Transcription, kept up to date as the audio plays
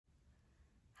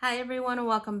Hi everyone and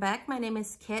welcome back. My name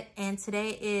is Kit and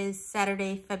today is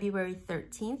Saturday, February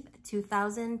 13th,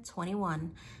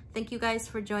 2021. Thank you guys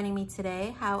for joining me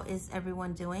today. How is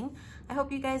everyone doing? I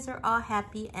hope you guys are all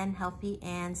happy and healthy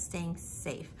and staying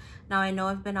safe. Now I know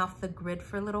I've been off the grid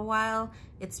for a little while.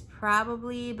 It's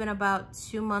probably been about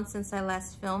 2 months since I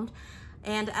last filmed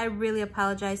and I really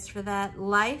apologize for that.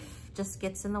 Life just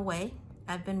gets in the way.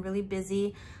 I've been really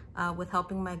busy with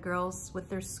helping my girls with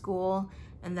their school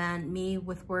and then me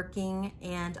with working,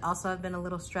 and also I've been a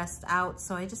little stressed out,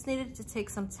 so I just needed to take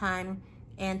some time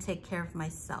and take care of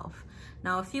myself.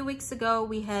 Now a few weeks ago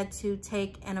we had to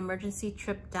take an emergency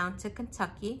trip down to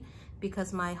Kentucky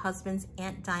because my husband's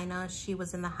Aunt Dinah, she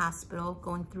was in the hospital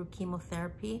going through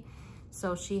chemotherapy.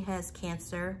 So she has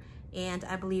cancer and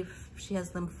I believe she has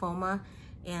lymphoma,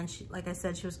 and she, like I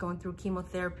said, she was going through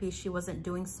chemotherapy. She wasn't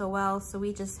doing so well, so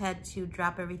we just had to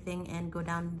drop everything and go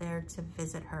down there to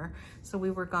visit her. So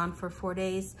we were gone for 4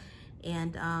 days,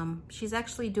 and she's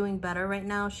actually doing better right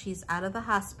now. She's out of the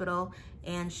hospital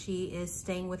and she is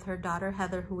staying with her daughter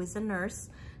Heather, who is a nurse.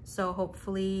 So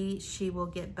hopefully she will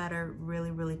get better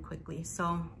really quickly.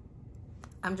 So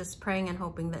I'm just praying and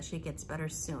hoping that she gets better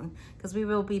soon, because we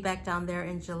will be back down there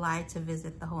in July to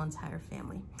visit the whole entire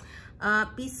family.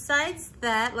 Besides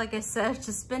that, like I said, I've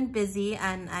just been busy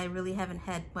and I really haven't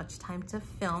had much time to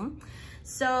film.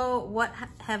 So what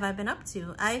have I been up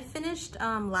to? I finished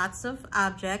lots of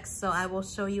objects, so I will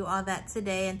show you all that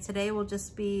today, and today will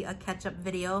just be a catch-up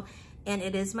video. And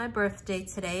it is my birthday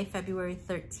today, February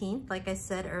 13th, like I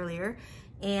said earlier,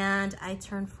 and I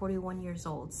turned 41 years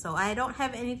old. So I don't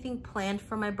have anything planned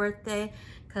for my birthday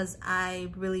because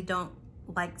I really don't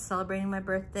like celebrating my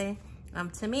birthday.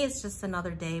 To me, it's just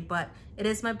another day, but it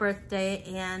is my birthday,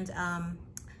 and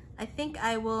I think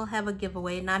I will have a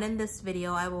giveaway. Not in this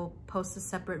video, I will post a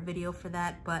separate video for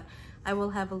that, but I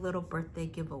will have a little birthday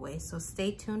giveaway, so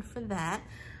stay tuned for that.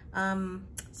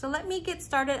 So let me get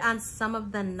started on some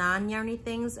of the non-yarny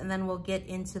things, and then we'll get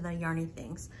into the yarny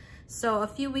things. So a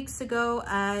few weeks ago,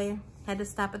 I had to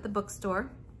stop at the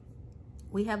bookstore.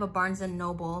 We have a Barnes &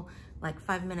 Noble like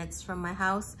 5 minutes from my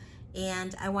house,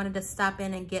 and I wanted to stop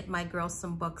in and get my girls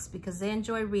some books because they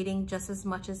enjoy reading just as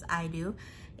much as I do.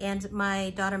 And my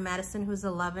daughter Madison, who's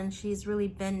 11, she's really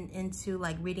been into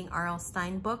like reading R.L.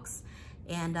 Stine books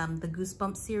and the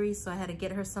Goosebumps series, so I had to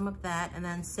get her some of that. And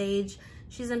then Sage,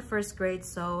 she's in 1st grade,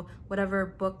 so whatever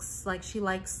books like she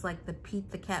likes, like the Pete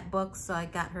the Cat books, so I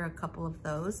got her a couple of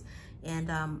those.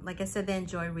 And like I said, they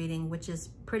enjoy reading, which is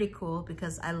pretty cool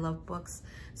because I love books.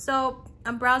 So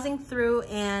I'm browsing through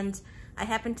and I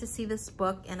happened to see this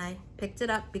book and I picked it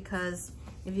up because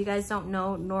if you guys don't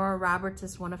know, Nora Roberts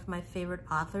is one of my favorite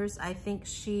authors. I think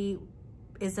she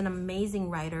is an amazing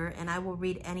writer and I will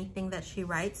read anything that she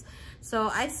writes. So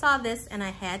I saw this and I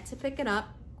had to pick it up.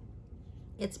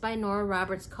 It's by Nora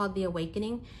Roberts, called The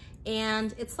Awakening,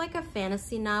 and it's like a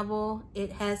fantasy novel.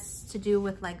 It has to do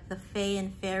with like the fae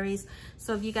and fairies.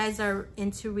 So if you guys are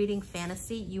into reading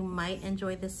fantasy, you might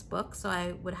enjoy this book. So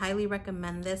I would highly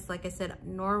recommend this. Like I said,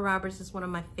 Nora Roberts is one of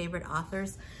my favorite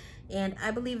authors, and I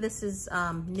believe this is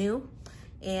new,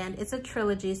 and it's a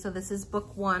trilogy. So this is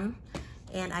book 1,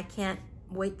 and I can't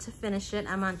wait to finish it.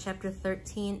 I'm on chapter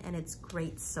 13 and it's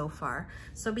great so far.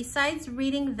 So besides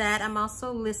reading that, I'm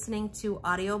also listening to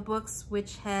audiobooks,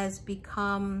 which has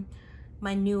become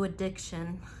my new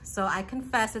addiction. So I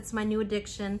confess it's my new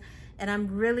addiction, and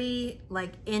I'm really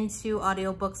like into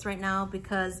audiobooks right now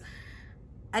because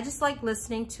I just like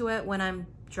listening to it when I'm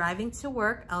driving to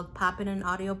work. I'll pop in an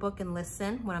audiobook and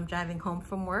listen when I'm driving home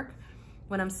from work.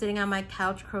 When I'm sitting on my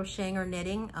couch crocheting or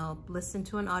knitting, I'll listen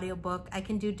to an audiobook. I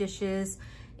can do dishes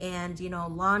and, you know,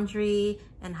 laundry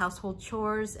and household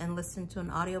chores and listen to an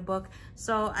audiobook.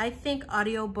 So I think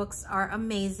audiobooks are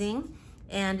amazing,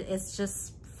 and it's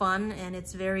just fun and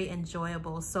it's very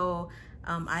enjoyable. So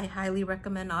I highly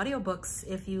recommend audiobooks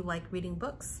if you like reading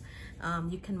books.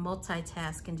 You can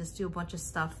multitask and just do a bunch of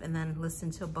stuff and then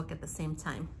listen to a book at the same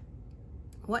time.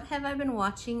 What have I been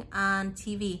watching on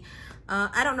TV?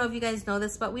 I don't know if you guys know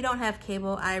this, but we don't have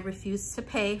cable. I refuse to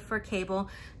pay for cable,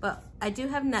 but I do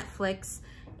have Netflix.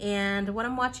 And what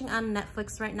I'm watching on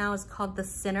Netflix right now is called The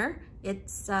Sinner.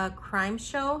 It's a crime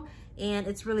show, and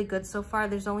it's really good so far.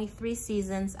 There's only 3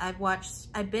 seasons. I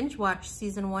binge watched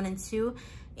season 1 and 2,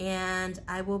 and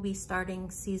I will be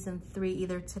starting season 3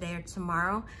 either today or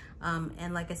tomorrow.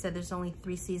 And like I said, there's only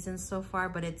 3 seasons so far,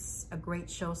 but it's a great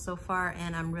show so far,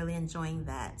 and I'm really enjoying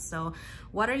that. So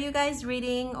what are you guys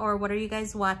reading, or what are you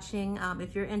guys watching?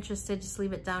 If you're interested, just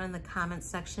leave it down in the comment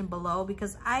section below,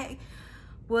 because I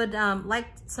would like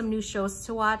some new shows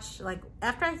to watch. Like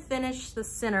after I finish The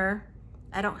Sinner,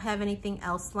 I don't have anything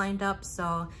else lined up,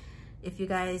 so If you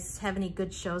guys have any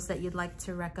good shows that you'd like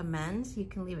to recommend, you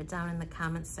can leave it down in the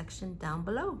comments section down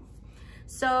below.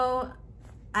 So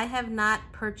I have not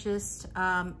purchased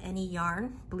any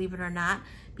yarn, believe it or not.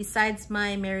 Besides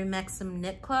my Mary Maxim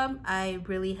Knit Club, I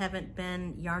really haven't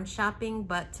been yarn shopping,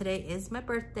 but today is my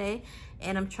birthday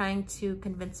and I'm trying to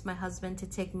convince my husband to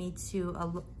take me to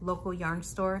a local yarn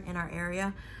store in our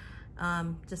area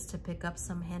just to pick up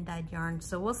some hand-dyed yarn.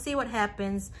 So we'll see what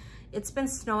happens. It's been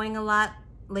snowing a lot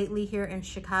lately here in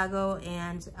Chicago,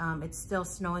 and it's still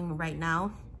snowing right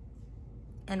now.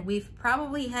 And we've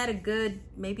probably had a good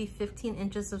maybe 15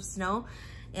 inches of snow.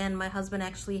 And my husband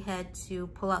actually had to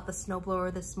pull out the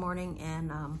snowblower this morning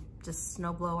and just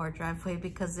snowblow our driveway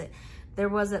because there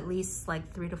was at least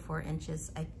like 3 to 4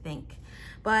 inches, I think.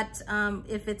 But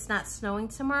if it's not snowing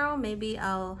tomorrow, maybe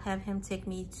I'll have him take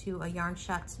me to a yarn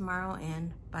shop tomorrow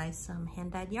and buy some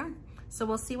hand-dyed yarn. So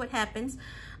we'll see what happens.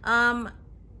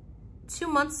 2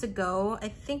 months ago, I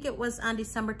think it was on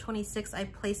December 26th, I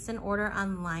placed an order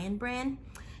on Lion Brand.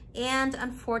 And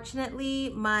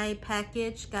unfortunately, my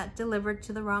package got delivered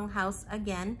to the wrong house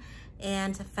again,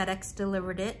 and FedEx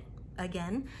delivered it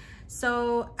again.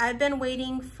 So I've been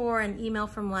waiting for an email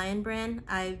from Lion Brand.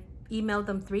 I've emailed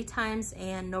them 3 times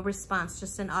and no response,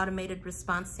 just an automated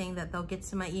response saying that they'll get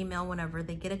to my email whenever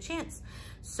they get a chance.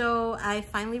 So I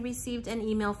finally received an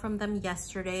email from them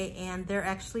yesterday, and they're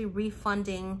actually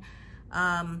refunding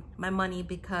my money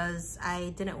because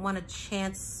I didn't want to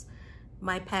chance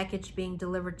my package being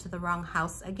delivered to the wrong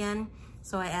house again.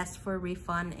 So I asked for a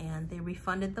refund and they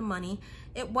refunded the money.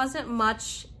 It wasn't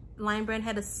much. Lion Brand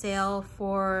had a sale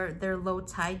for their low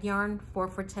tide yarn, 4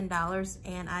 for $10,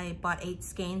 and I bought 8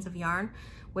 skeins of yarn,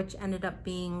 which ended up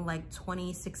being like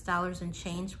 $26 and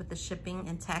change with the shipping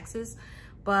and taxes.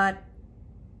 But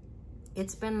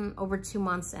it's been over 2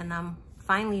 months and I'm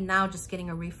finally now just getting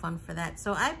a refund for that.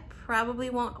 So I probably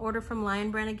won't order from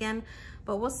Lion Brand again,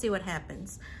 but we'll see what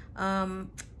happens.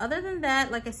 Other than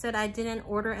that, like I said, I didn't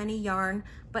order any yarn,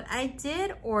 but I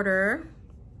did order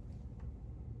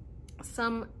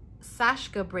some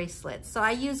Sashka bracelets. So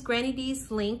I used Granny D's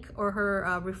link, or her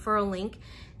referral link,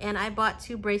 and I bought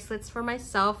 2 bracelets for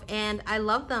myself, and I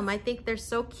love them. I think they're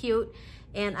so cute,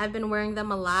 and I've been wearing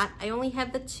them a lot. I only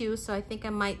have the 2, so I think I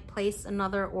might place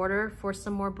another order for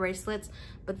some more bracelets,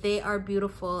 but they are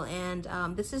beautiful, and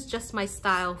this is just my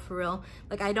style for real.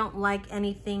 Like, I don't like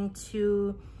anything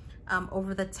too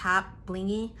over the top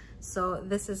blingy, so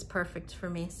this is perfect for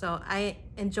me. So I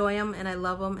enjoy them and I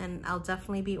love them, and I'll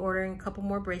definitely be ordering a couple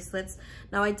more bracelets.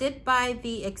 Now I did buy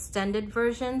the extended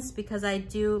versions because I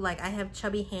have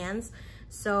chubby hands,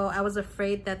 so I was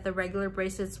afraid that the regular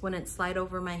bracelets wouldn't slide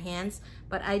over my hands,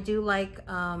 but I do like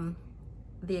the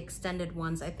extended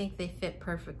ones. I think they fit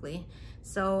perfectly.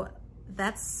 So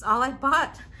that's all I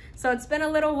bought. So it's been a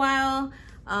little while,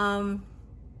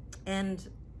 and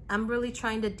I'm really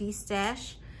trying to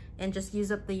de-stash and just use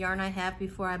up the yarn I have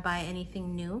before I buy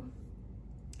anything new.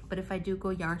 But if I do go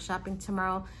yarn shopping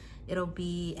tomorrow, it'll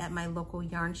be at my local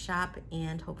yarn shop,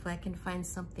 and hopefully I can find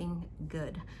something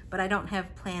good. But I don't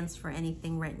have plans for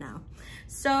anything right now.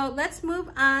 So let's move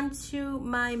on to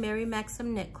my Mary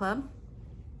Maxim Knit Club.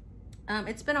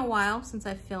 It's been a while since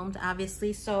I filmed,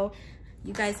 obviously, so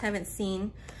you guys haven't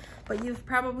seen, but you've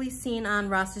probably seen on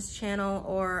Ross's channel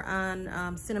or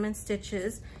on Cinnamon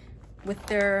Stitches with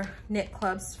their knit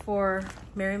clubs for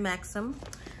Mary Maxim.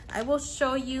 I will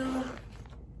show you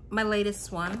my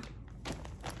latest one.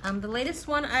 The latest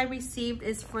one I received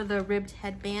is for the ribbed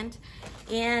headband,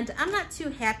 and I'm not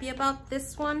too happy about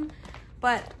this one,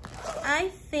 but I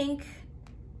think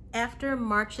after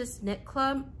March's Knit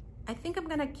Club, I think I'm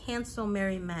gonna cancel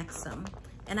Mary Maxim,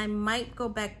 and I might go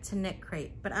back to Knit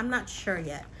Crate, but I'm not sure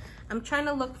yet. I'm trying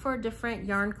to look for a different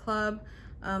yarn club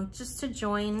just to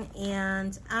join,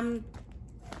 and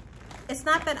it's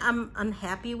not that I'm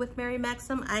unhappy with Mary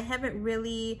Maxim. I haven't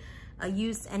really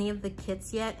used any of the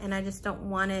kits yet, and I just don't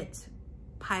want it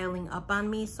piling up on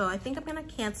me. So I think I'm gonna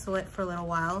cancel it for a little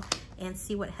while and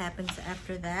see what happens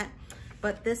after that.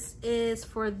 But this is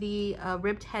for the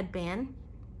ribbed headband,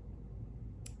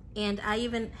 and I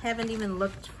haven't even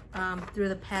looked through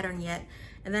the pattern yet.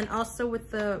 And then also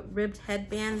with the ribbed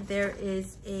headband, there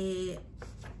is a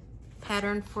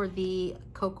pattern for the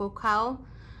cocoa cowl,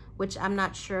 which I'm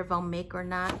not sure if I'll make or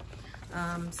not.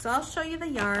 So I'll show you the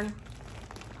yarn.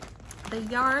 The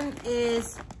yarn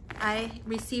is, I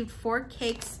received 4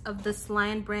 cakes of this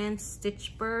Lion Brand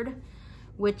Stitch Bird,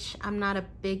 which I'm not a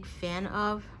big fan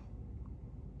of,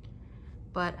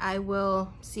 but I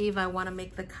will see if I want to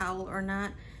make the cowl or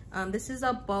not. This is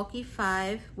a bulky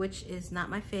 5, which is not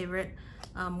my favorite.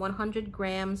 100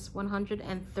 grams,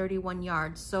 131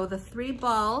 yards. So the 3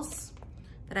 balls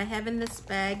that I have in this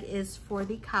bag is for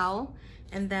the cowl,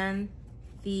 and then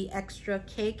the extra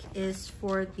cake is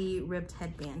for the ribbed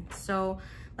headband. So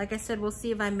like I said, we'll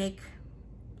see if I make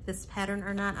this pattern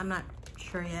or not. I'm not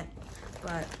sure yet,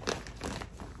 but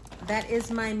that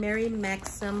is my Merry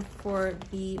Maxim for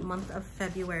the month of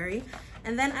February.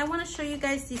 And then I want to show you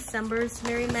guys December's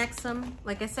Merry Maxim.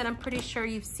 Like I said, I'm pretty sure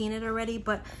you've seen it already,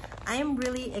 but I am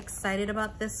really excited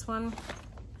about this one.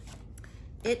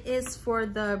 It is for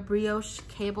the brioche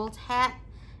cabled hat,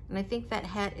 and I think that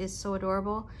hat is so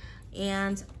adorable.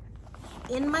 And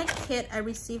in my kit, I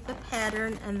received the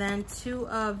pattern and then two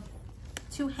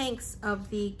hanks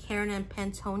of the Caron and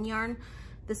Pantone yarn.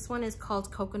 This one is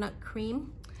called Coconut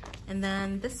Cream, and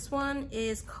then this one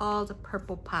is called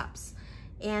Purple Pops.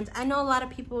 And I know a lot of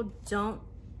people don't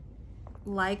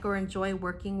like or enjoy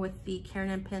working with the Caron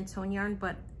and Pantone yarn,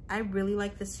 but I really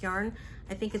like this yarn.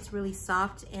 I think it's really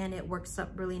soft and it works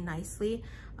up really nicely.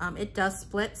 It does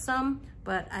split some,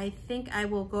 but I think I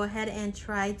will go ahead and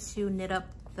try to knit up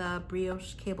the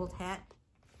brioche cabled hat.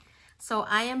 So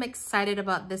I am excited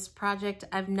about this project.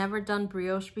 I've never done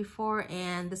brioche before,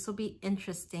 and this will be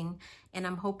interesting. And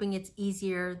I'm hoping it's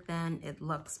easier than it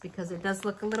looks, because it does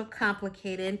look a little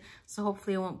complicated. So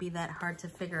hopefully it won't be that hard to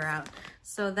figure out.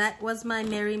 So that was my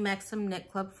Merry Maxim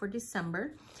Knit Club for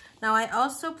December. Now I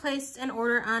also placed an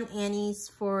order on Annie's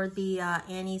for the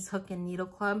Annie's Hook and Needle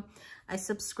Club. I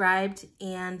subscribed,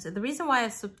 and the reason why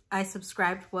I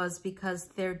subscribed was because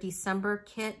their December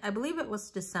kit, I believe it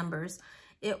was December's,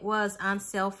 it was on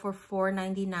sale for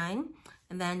 $4.99,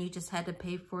 and then you just had to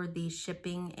pay for the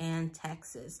shipping and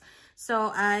taxes.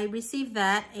 So I received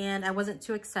that, and I wasn't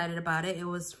too excited about it. It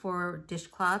was for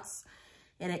dishcloths,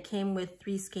 and it came with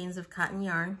 3 skeins of cotton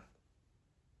yarn.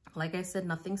 Like I said,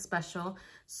 nothing special.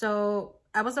 So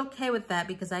I was okay with that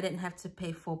because I didn't have to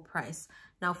pay full price.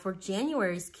 Now for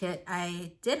January's kit,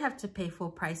 I did have to pay full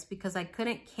price because I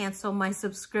couldn't cancel my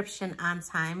subscription on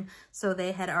time. So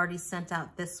they had already sent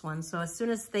out this one. So as soon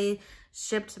as they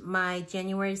shipped my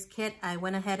January's kit, I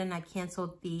went ahead and I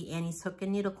canceled the Annie's Hook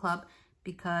and Needle Club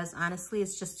because honestly,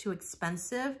 it's just too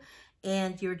expensive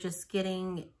and you're just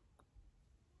getting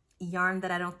yarn that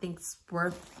I don't think's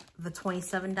worth the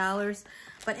 $27.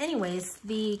 But anyways,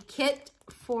 the kit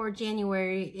for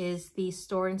January is the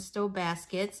Store and Stow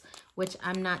baskets, which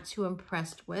I'm not too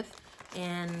impressed with.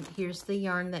 And here's the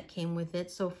yarn that came with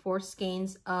it. So 4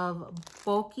 skeins of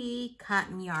bulky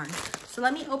cotton yarn. So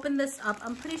let me open this up.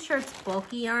 I'm pretty sure it's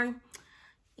bulky yarn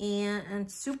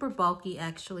and super bulky,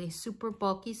 actually. Super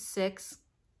bulky 6.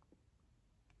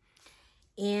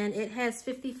 And it has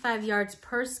 55 yards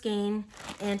per skein,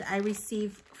 and I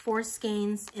received 4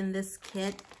 skeins in this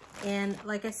kit. And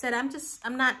like I said,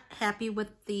 I'm not happy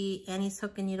with the Annie's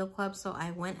Hook and Needle Club, so I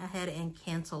went ahead and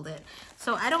canceled it.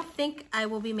 So I don't think I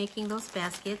will be making those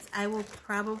baskets. I will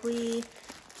probably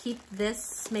keep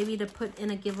this maybe to put in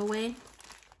a giveaway.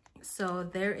 So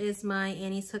there is my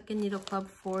Annie's Hook and Needle Club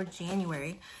for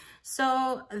January.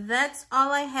 So that's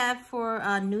all I have for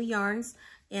new yarns.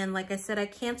 And like I said, I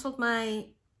canceled my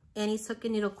Annie's Hook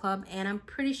and Needle Club, and I'm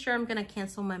pretty sure I'm gonna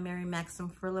cancel my Merry Maxim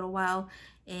for a little while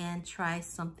and try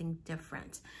something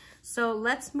different. So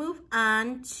let's move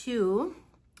on to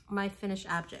my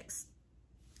finished objects.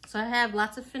 So I have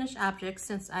lots of finished objects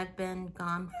since I've been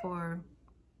gone for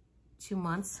 2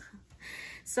 months.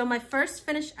 So my first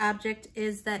finished object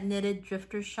is that knitted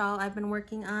drifter shawl I've been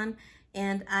working on.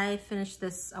 And I finished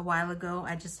this a while ago.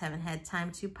 I just haven't had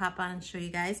time to pop on and show you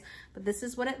guys. But this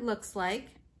is what it looks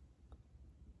like.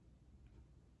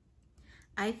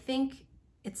 I think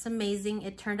it's amazing.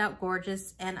 It turned out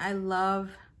gorgeous. And I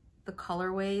love the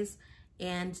colorways.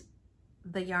 And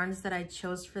the yarns that I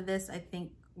chose for this, I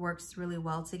think works really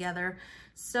well together.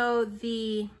 So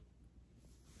the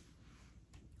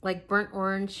like burnt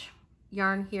orange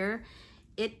yarn here,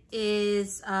 it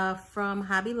is from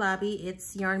Hobby Lobby.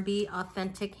 It's Yarn Bee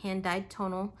Authentic Hand-Dyed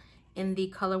Tonal in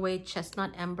the colorway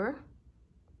Chestnut Ember.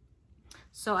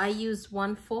 So I used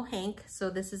 1 full hank. So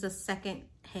this is a second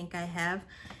hank I have.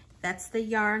 That's the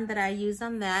yarn that I use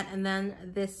on that. And then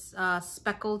this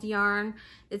speckled yarn,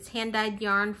 it's hand-dyed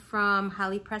yarn from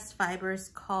Holly Press Fibers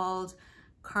called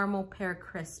Caramel Pear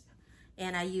Crisp.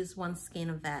 And I use 1 skein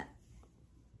of that.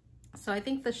 So I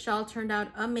think the shawl turned out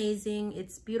amazing.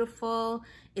 It's beautiful,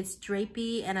 it's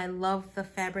drapey, and I love the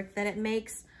fabric that it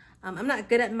makes. I'm not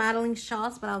good at modeling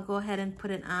shawls, but I'll go ahead and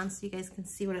put it on so you guys can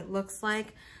see what it looks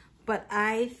like. But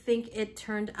I think it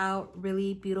turned out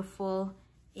really beautiful,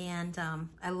 and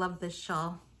I love this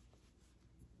shawl.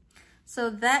 So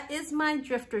that is my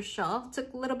drifter shawl. It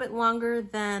took a little bit longer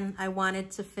than I wanted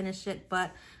to finish it,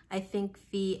 but I think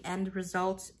the end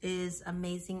result is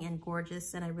amazing and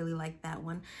gorgeous, and I really like that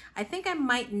one. I think I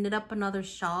might knit up another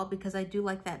shawl because I do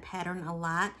like that pattern a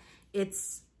lot.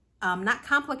 It's not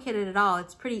complicated at all.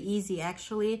 It's pretty easy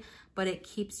actually, but it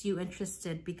keeps you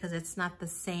interested because it's not the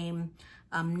same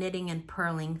knitting and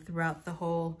purling throughout the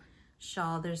whole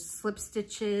shawl. There's slip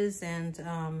stitches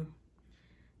and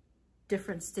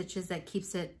different stitches that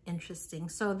keeps it interesting.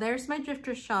 So there's my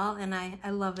drifter shawl, and I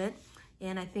love it.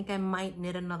 And I think I might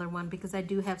knit another one because I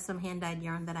do have some hand-dyed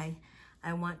yarn that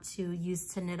I want to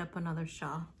use to knit up another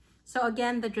shawl. So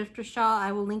again, the drifter shawl,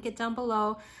 I will link it down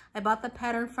below. I bought the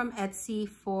pattern from Etsy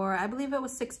for, I believe it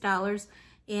was $6.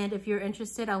 And if you're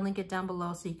interested, I'll link it down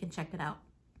below so you can check it out.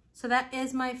 So that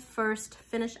is my first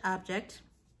finished object.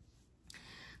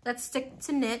 Let's stick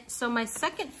to knit. So my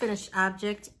second finished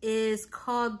object is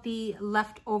called the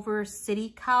Leftover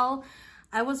City Cowl.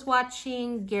 I was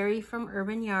watching Gary from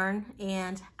Urban Yarn,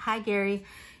 and hi Gary.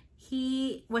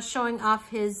 He was showing off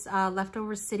his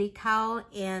Leftover City Cowl,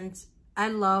 and I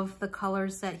love the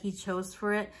colors that he chose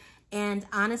for it. And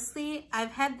honestly,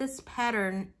 I've had this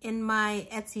pattern in my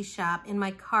Etsy shop, in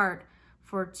my cart,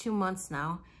 for 2 months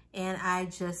now, and I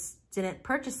just didn't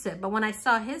purchase it. But when I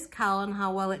saw his cowl and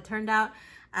how well it turned out,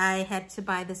 I had to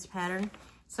buy this pattern.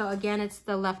 So again, it's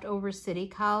the Leftover City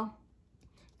Cowl.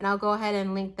 And I'll go ahead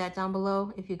and link that down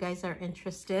below if you guys are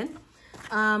interested.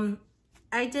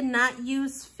 I did not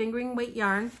use fingering weight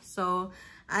yarn. So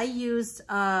I used,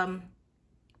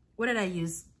 what did I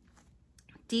use?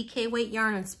 DK weight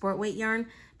yarn and sport weight yarn.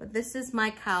 But this is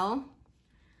my cowl.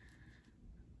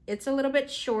 It's a little bit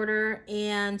shorter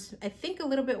and I think a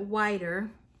little bit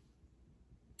wider.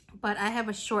 But I have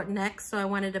a short neck, so I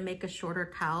wanted to make a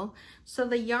shorter cowl. So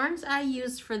the yarns I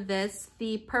used for this,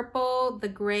 the purple, the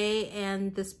gray,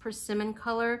 and this persimmon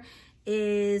color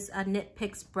is a Knit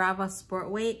Picks Brava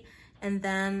Sport Weight. And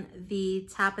then the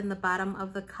top and the bottom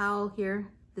of the cowl here,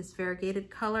 this variegated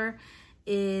color,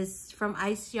 is from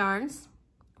Ice Yarns.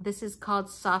 This is called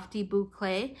Softy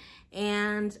Boucle.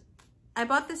 And I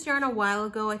bought this yarn a while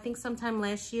ago, I think sometime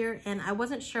last year, and I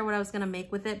wasn't sure what I was gonna make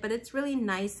with it, but it's really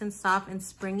nice and soft and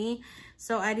springy.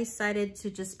 So I decided to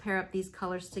just pair up these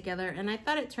colors together, and I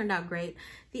thought it turned out great.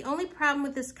 The only problem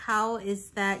with this cowl is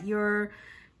that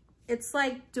it's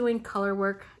like doing color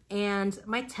work, and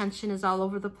my tension is all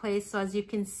over the place. So as you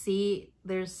can see,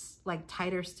 there's like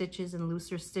tighter stitches and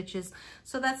looser stitches.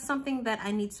 So that's something that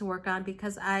I need to work on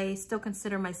because I still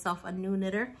consider myself a new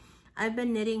knitter. I've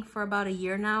been knitting for about a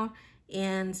year now,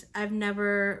 and I've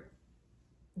never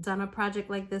done a project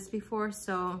like this before.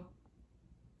 So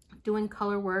doing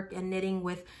color work and knitting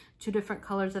with 2 different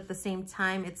colors at the same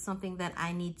time, it's something that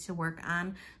I need to work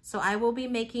on. So I will be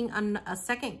making a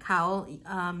second cowl,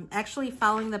 actually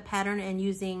following the pattern and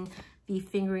using the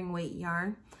fingering weight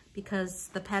yarn because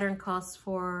the pattern calls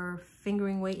for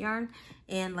fingering weight yarn.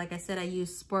 And like I said, I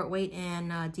used sport weight and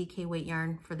DK weight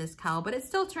yarn for this cowl, but it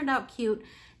still turned out cute.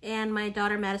 And my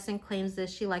daughter Madison claims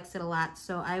this. She likes it a lot.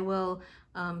 So I will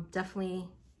definitely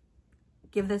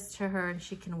give this to her and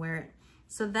she can wear it.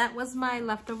 So that was my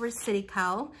Leftover City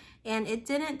Cowl. And it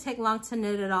didn't take long to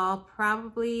knit at all.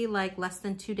 Probably like less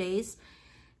than 2 days.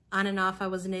 On and off I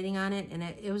was knitting on it. And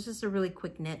it was just a really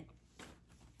quick knit.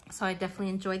 So I definitely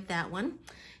enjoyed that one.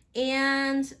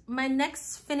 And my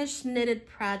next finished knitted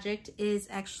project is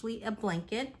actually a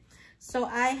blanket. So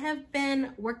I have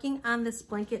been working on this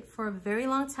blanket for a very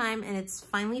long time and it's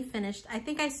finally finished. I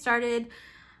think I started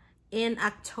in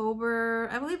October,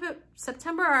 I believe it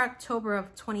September or October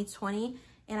of 2020,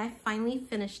 and I finally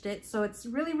finished it. So it's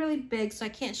really, really big, so I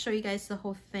can't show you guys the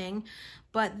whole thing.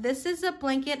 But this is a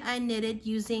blanket I knitted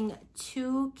using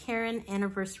 2 Karen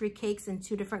anniversary cakes in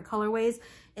 2 different colorways,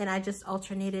 and I just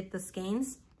alternated the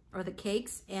skeins or the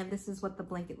cakes, and this is what the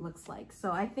blanket looks like.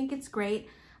 So I think it's great.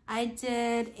 I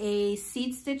did a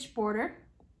seed stitch border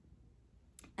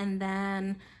and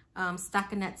then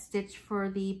stockinette stitch for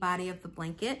the body of the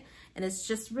blanket. And it's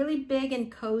just really big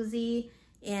and cozy,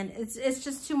 and it's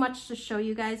just too much to show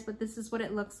you guys, but this is what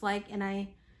it looks like, and I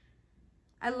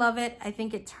love it. I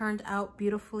think it turned out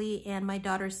beautifully, and my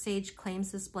daughter Sage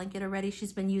claims this blanket already.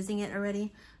 She's been using it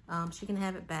already. She can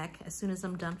have it back as soon as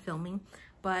I'm done filming.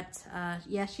 But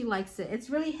yeah, she likes it. It's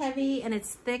really heavy and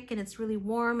it's thick and it's really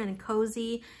warm and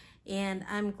cozy. And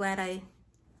I'm glad I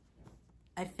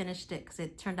finished it because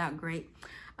it turned out great.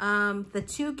 The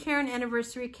 2 Karen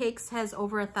anniversary cakes has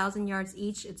over 1,000 yards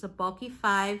each. It's a bulky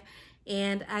 5.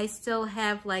 And I still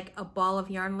have like a ball of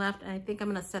yarn left. And I think I'm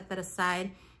going to set that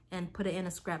aside and put it in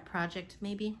a scrap project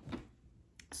maybe.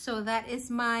 So that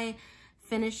is my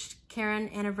finished Karen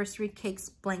anniversary cakes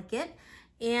blanket.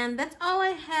 And that's all I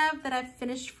have that I've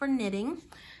finished for knitting.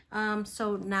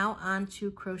 So now on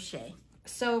to crochet.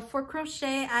 So for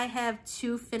crochet, I have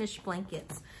 2 finished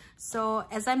blankets. So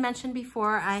as I mentioned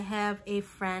before, I have a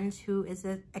friend who is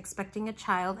expecting a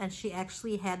child, and she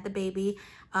actually had the baby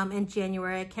in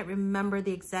January. I can't remember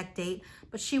the exact date,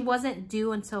 but she wasn't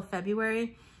due until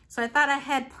February. So I thought I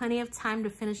had plenty of time to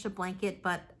finish a blanket,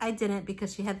 but I didn't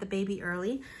because she had the baby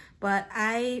early. But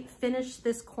I finished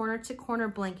this corner to corner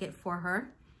blanket for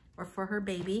her, or for her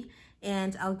baby,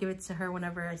 and I'll give it to her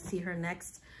whenever I see her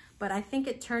next. But I think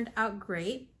it turned out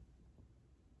great.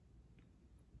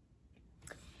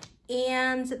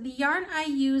 And the yarn I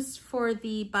used for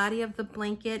the body of the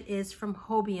blanket is from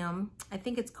Hobium. I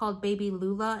think it's called Baby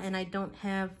Lula, and I don't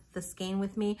have the skein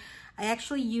with me. I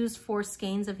actually used 4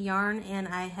 skeins of yarn, and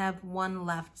I have 1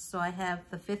 left. So I have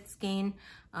the 5th skein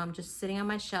just sitting on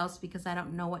my shelves because I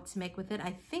don't know what to make with it.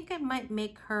 I think I might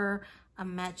make her a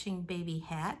matching baby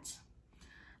hat.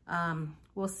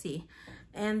 We'll see.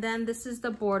 And then this is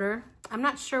the border. I'm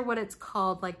not sure what it's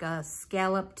called, like a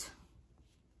scalloped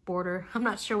border. I'm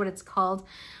not sure what it's called,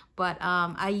 but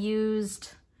I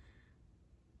used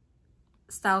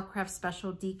Stylecraft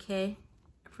Special DK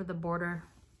for the border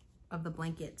of the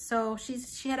blanket. So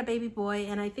she had a baby boy,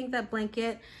 and I think that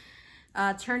blanket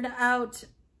turned out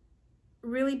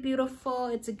really beautiful.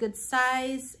 It's a good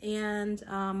size, and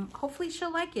hopefully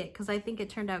she'll like it because I think it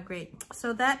turned out great.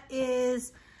 So that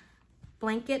is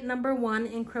blanket number 1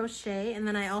 in crochet, and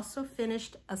then I also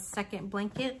finished a second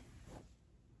blanket.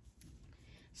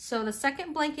 So the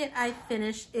second blanket I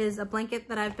finished is a blanket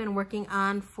that I've been working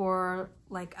on for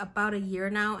like about a year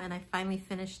now, and I finally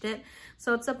finished it.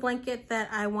 So it's a blanket that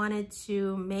I wanted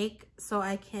to make so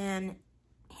I can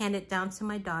hand it down to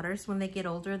my daughters when they get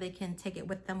older. They can take it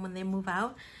with them when they move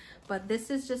out. But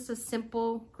this is just a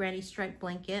simple granny stripe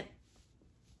blanket.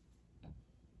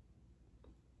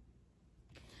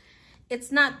 It's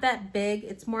not that big.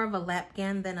 It's more of a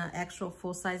lapgan than an actual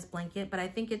full-size blanket, but I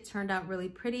think it turned out really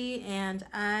pretty, and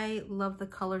I love the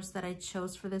colors that I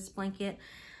chose for this blanket.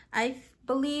 I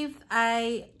believe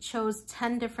I chose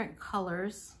 10 different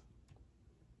colors,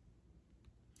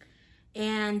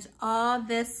 and all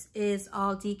this is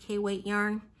all DK weight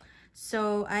yarn.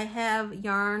 So I have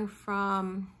yarn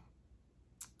from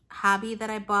Hobby that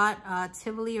I bought,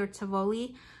 Tivoli or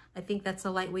Tivoli. I think that's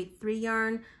a lightweight 3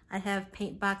 yarn. I have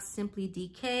Paintbox Simply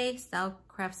DK,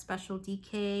 Stylecraft Special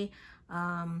DK,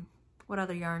 what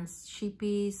other yarns?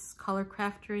 Sheepies, Color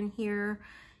Crafter in here,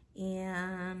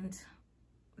 and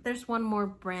there's one more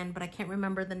brand, but I can't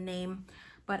remember the name.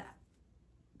 But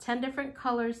 10 different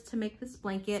colors to make this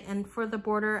blanket, and for the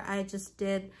border, I just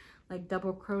did like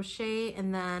double crochet,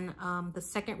 and then the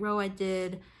second row I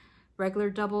did regular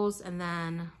doubles, and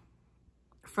then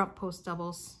front post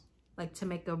doubles, like to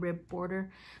make a rib border.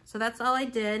 So that's all I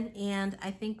did, and I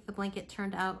think the blanket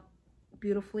turned out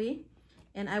beautifully,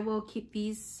 and I will keep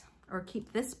these, or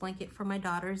keep this blanket for my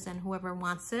daughters, and whoever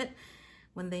wants it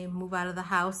when they move out of the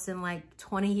house in like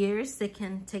 20 years, they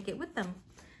can take it with them.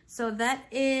 So that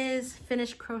is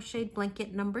finished crocheted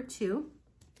blanket number 2.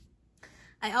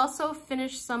 I also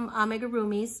finished some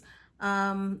amigurumis.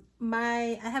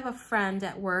 I have a friend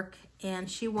at work,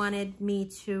 and she wanted me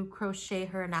to crochet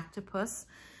her an octopus.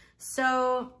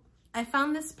 So I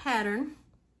found this pattern.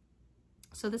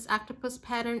 So this octopus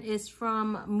pattern is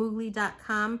from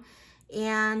Moogly.com,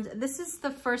 and this is the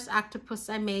first octopus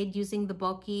I made using the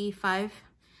bulky 5.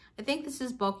 I think this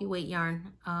is bulky weight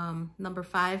yarn, number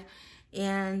 5,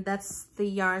 and that's the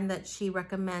yarn that she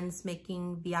recommends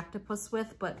making the octopus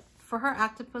with. But for her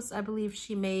octopus, I believe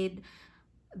she made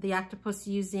the octopus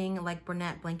using like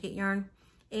Bernat blanket yarn.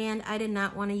 And I did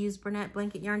not want to use Bernat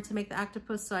blanket yarn to make the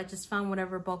octopus, so I just found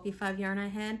whatever bulky 5 yarn I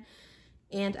had,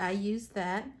 and I used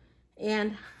that.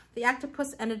 And the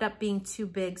octopus ended up being too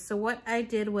big, so what I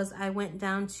did was I went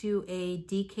down to a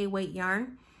DK weight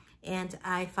yarn, and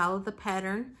I followed the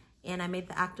pattern, and I made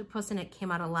the octopus, and it came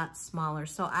out a lot smaller.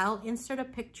 So I'll insert a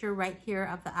picture right here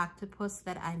of the octopus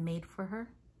that I made for her.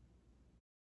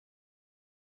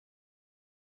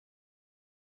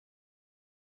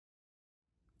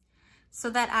 So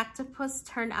that octopus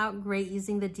turned out great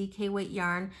using the DK weight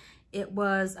yarn. It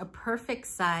was a perfect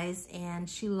size, and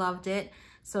she loved it.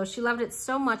 So she loved it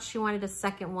so much she wanted a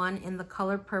second one in the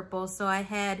color purple. So I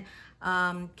had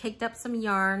caked up some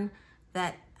yarn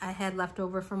that I had left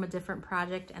over from a different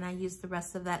project, and I used the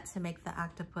rest of that to make the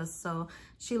octopus. So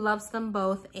she loves them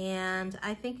both, and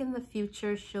I think in the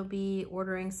future she'll be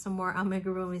ordering some more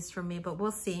amigurumis from me, but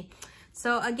we'll see.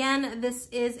 So again, this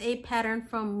is a pattern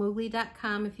from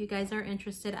Moogly.com. If you guys are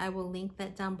interested, I will link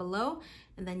that down below,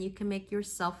 and then you can make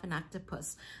yourself an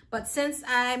octopus. But since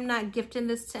I'm not gifting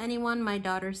this to anyone, my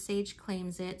daughter Sage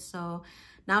claims it. So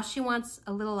Now she wants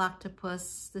a little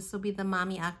octopus. This will be the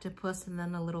mommy octopus and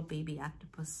then a little baby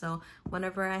octopus. So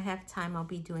whenever I have time, I'll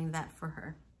be doing that for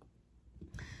her.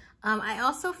 I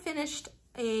also finished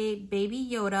a baby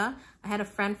Yoda. I had a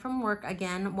friend from work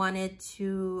again wanted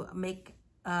to make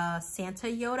Santa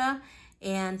Yoda,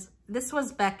 and this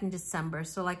was back in December.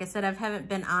 So like I said, I haven't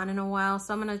been on in a while,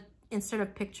 so I'm gonna insert a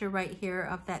picture right here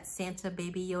of that Santa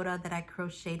baby Yoda that I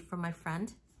crocheted for my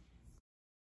friend.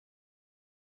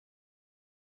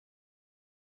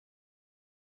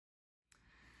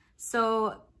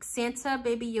 So Santa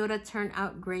baby Yoda turned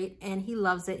out great and he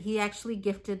loves it. He actually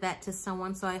gifted that to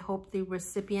someone, so I hope the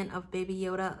recipient of baby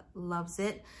Yoda loves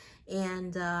it.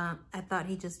 And I thought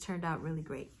he just turned out really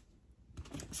great.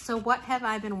 So what have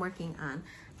I been working on?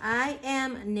 I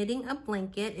am knitting a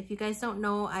blanket. If you guys don't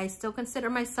know, I still consider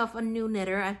myself a new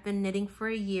knitter. I've been knitting for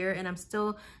a year and I'm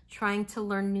still trying to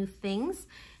learn new things.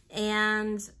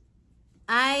 And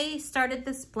I started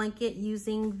this blanket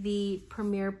using the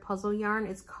Premier Puzzle yarn.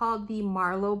 It's called the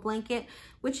Marlowe blanket,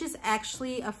 which is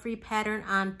actually a free pattern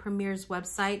on Premier's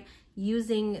website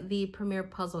using the Premier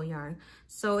Puzzle yarn.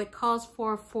 So it calls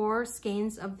for 4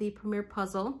 skeins of the Premier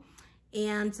Puzzle.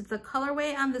 And the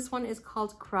colorway on this one is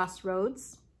called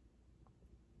Crossroads.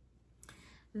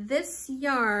 This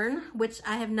yarn, which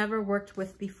I have never worked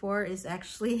with before, is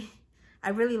actually, I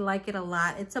really like it a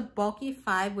lot. It's a bulky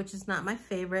 5, which is not my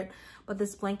favorite, but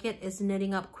this blanket is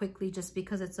knitting up quickly just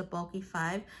because it's a bulky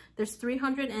 5. There's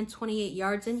 328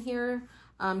 yards in here,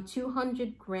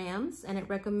 200 grams, and it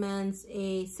recommends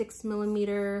a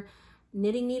 6mm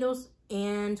knitting needles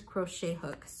and crochet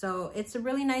hook. So it's a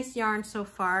really nice yarn so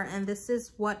far, and this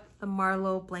is what the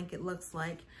Marlowe blanket looks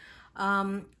like.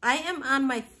 I am on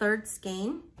my 3rd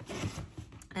skein,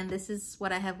 and this is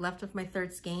what I have left of my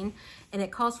 3rd skein, and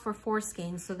it calls for 4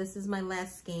 skeins, so this is my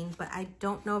last skein, but I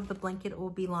don't know if the blanket will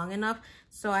be long enough,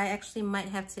 so I actually might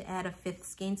have to add a 5th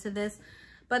skein to this.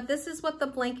 But this is what the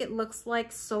blanket looks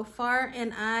like so far,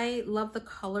 and I love the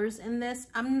colors in this.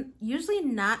 I'm usually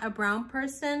not a brown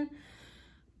person,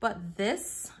 but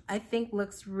this I think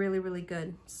looks really, really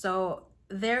good. So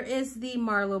there is the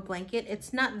Marlowe blanket.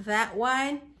 It's not that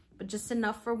wide, but just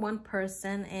enough for one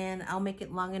person, and I'll make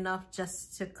it long enough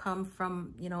just to come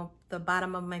from, you know, the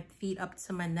bottom of my feet up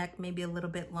to my neck, maybe a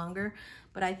little bit longer,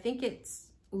 but I think it's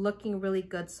looking really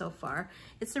good so far.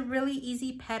 It's a really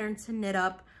easy pattern to knit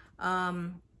up,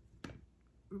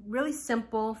 really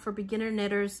simple for beginner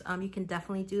knitters. You can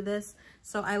definitely do this.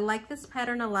 So I like this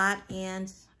pattern a lot,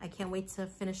 and I can't wait to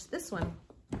finish this one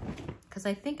because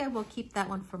I think I will keep that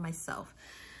one for myself.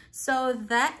 So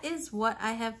that is what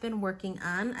I have been working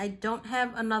on. I don't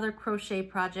have another crochet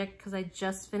project because I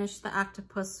just finished the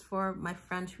octopus for my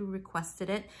friend who requested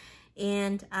it.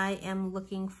 And I am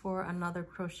looking for another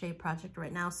crochet project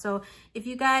right now. So if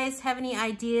you guys have any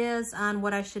ideas on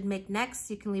what I should make next,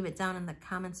 you can leave it down in the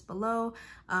comments below.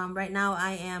 Right now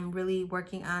I am really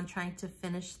working on trying to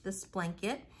finish this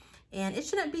blanket. And it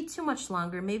shouldn't be too much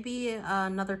longer. Maybe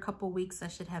another couple weeks I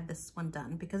should have this one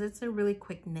done because it's a really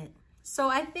quick knit. So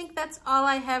I think that's all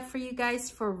I have for you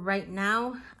guys for right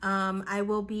now. I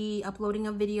will be uploading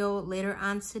a video later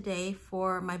on today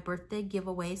for my birthday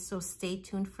giveaway, so stay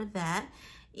tuned for that.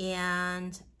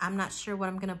 And I'm not sure what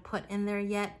I'm gonna put in there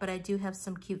yet, but I do have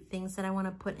some cute things that I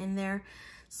wanna put in there.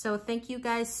 So thank you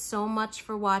guys so much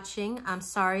for watching. I'm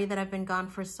sorry that I've been gone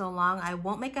for so long. I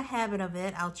won't make a habit of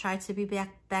it. I'll try to be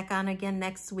back on again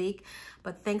next week.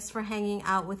 But thanks for hanging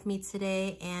out with me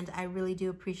today, and I really do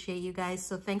appreciate you guys.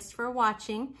 So thanks for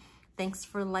watching. Thanks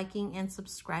for liking and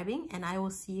subscribing, and I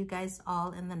will see you guys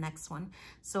all in the next one.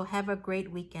 So have a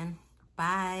great weekend.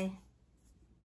 Bye.